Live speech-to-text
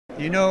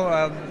You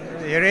know,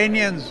 the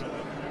Iranians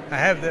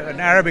have an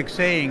Arabic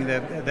saying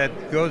that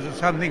goes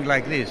something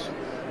like this.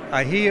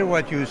 I hear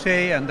what you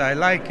say and I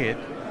like it.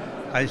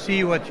 I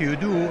see what you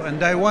do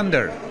and I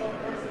wonder.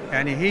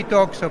 And he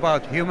talks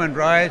about human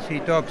rights. He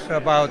talks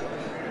about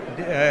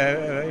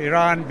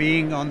Iran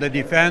being on the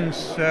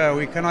defense.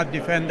 We cannot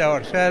defend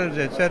ourselves,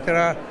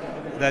 etc.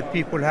 That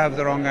people have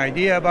the wrong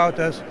idea about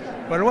us.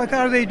 But what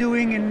are they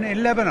doing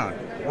in Lebanon?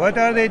 What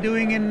are they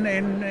doing in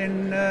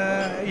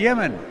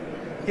Yemen?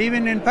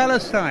 Even in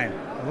Palestine?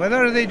 What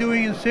are they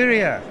doing in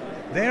Syria?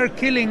 They are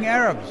killing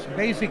Arabs,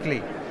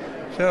 basically.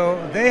 So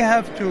they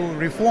have to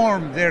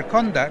reform their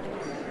conduct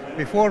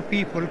before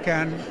people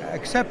can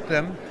accept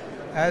them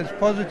as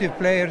positive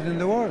players in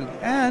the world.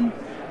 And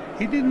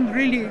he didn't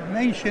really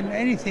mention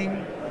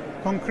anything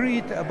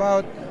concrete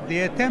about the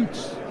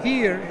attempts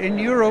here in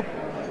Europe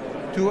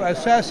to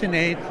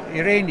assassinate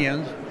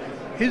Iranians.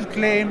 His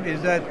claim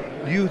is that,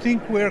 do you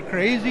think we're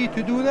crazy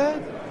to do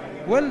that?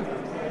 Well,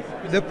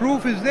 the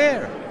proof is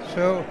there.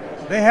 So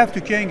they have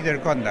to change their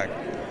conduct.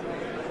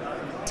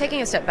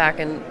 Taking a step back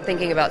and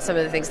thinking about some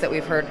of the things that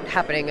we've heard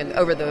happening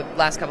over the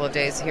last couple of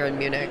days here in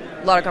Munich,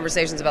 a lot of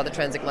conversations about the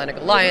transatlantic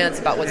alliance,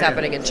 about what's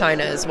happening in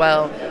China as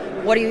well.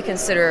 What do you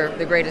consider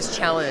the greatest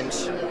challenge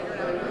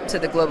to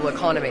the global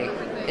economy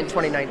in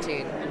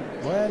 2019?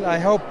 Well, I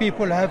hope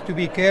people have to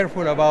be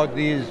careful about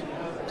these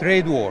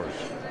trade wars.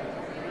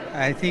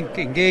 I think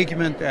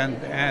engagement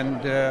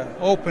and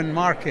open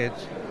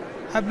markets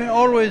have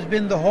always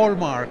been the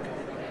hallmark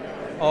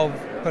of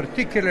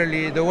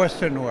particularly the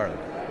Western world.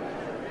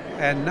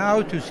 And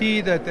now to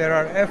see that there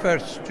are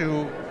efforts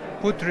to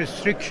put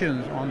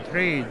restrictions on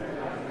trade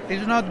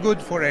is not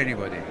good for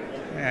anybody.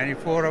 And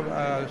for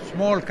a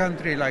small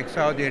country like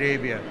Saudi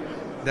Arabia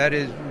that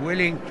is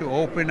willing to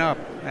open up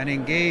and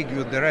engage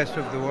with the rest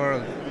of the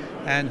world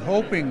and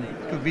hoping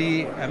to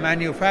be a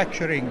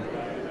manufacturing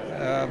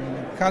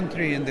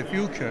country in the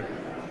future,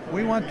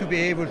 we want to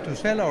be able to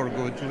sell our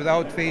goods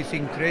without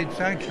facing trade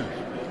sanctions.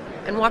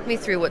 And walk me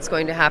through what's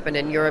going to happen,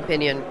 in your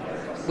opinion,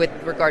 with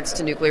regards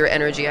to nuclear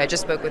energy. I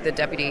just spoke with the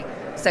Deputy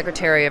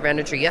Secretary of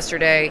Energy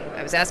yesterday.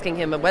 I was asking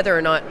him whether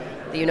or not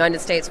the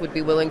United States would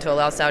be willing to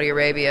allow Saudi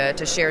Arabia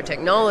to share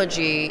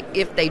technology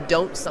if they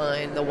don't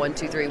sign the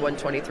 123,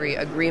 123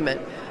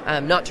 agreement,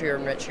 not to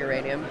enrich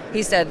uranium.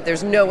 He said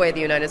there's no way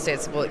the United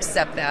States will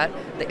accept that.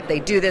 If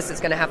they do this,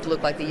 it's going to have to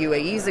look like the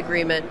UAE's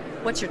agreement.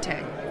 What's your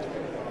take?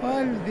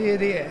 Well,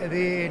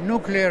 the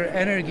nuclear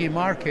energy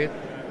market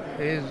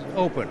is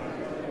open.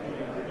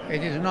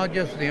 It is not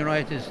just the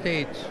United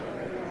States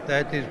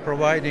that is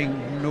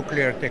providing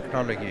nuclear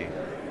technology.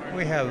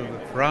 We have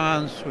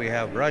France, we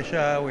have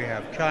Russia, we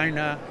have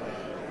China,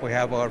 we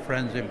have our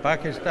friends in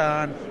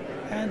Pakistan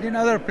and in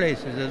other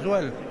places as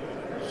well.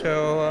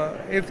 So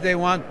if they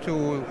want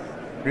to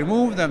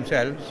remove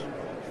themselves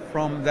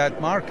from that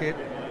market,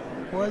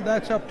 well,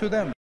 that's up to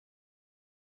them.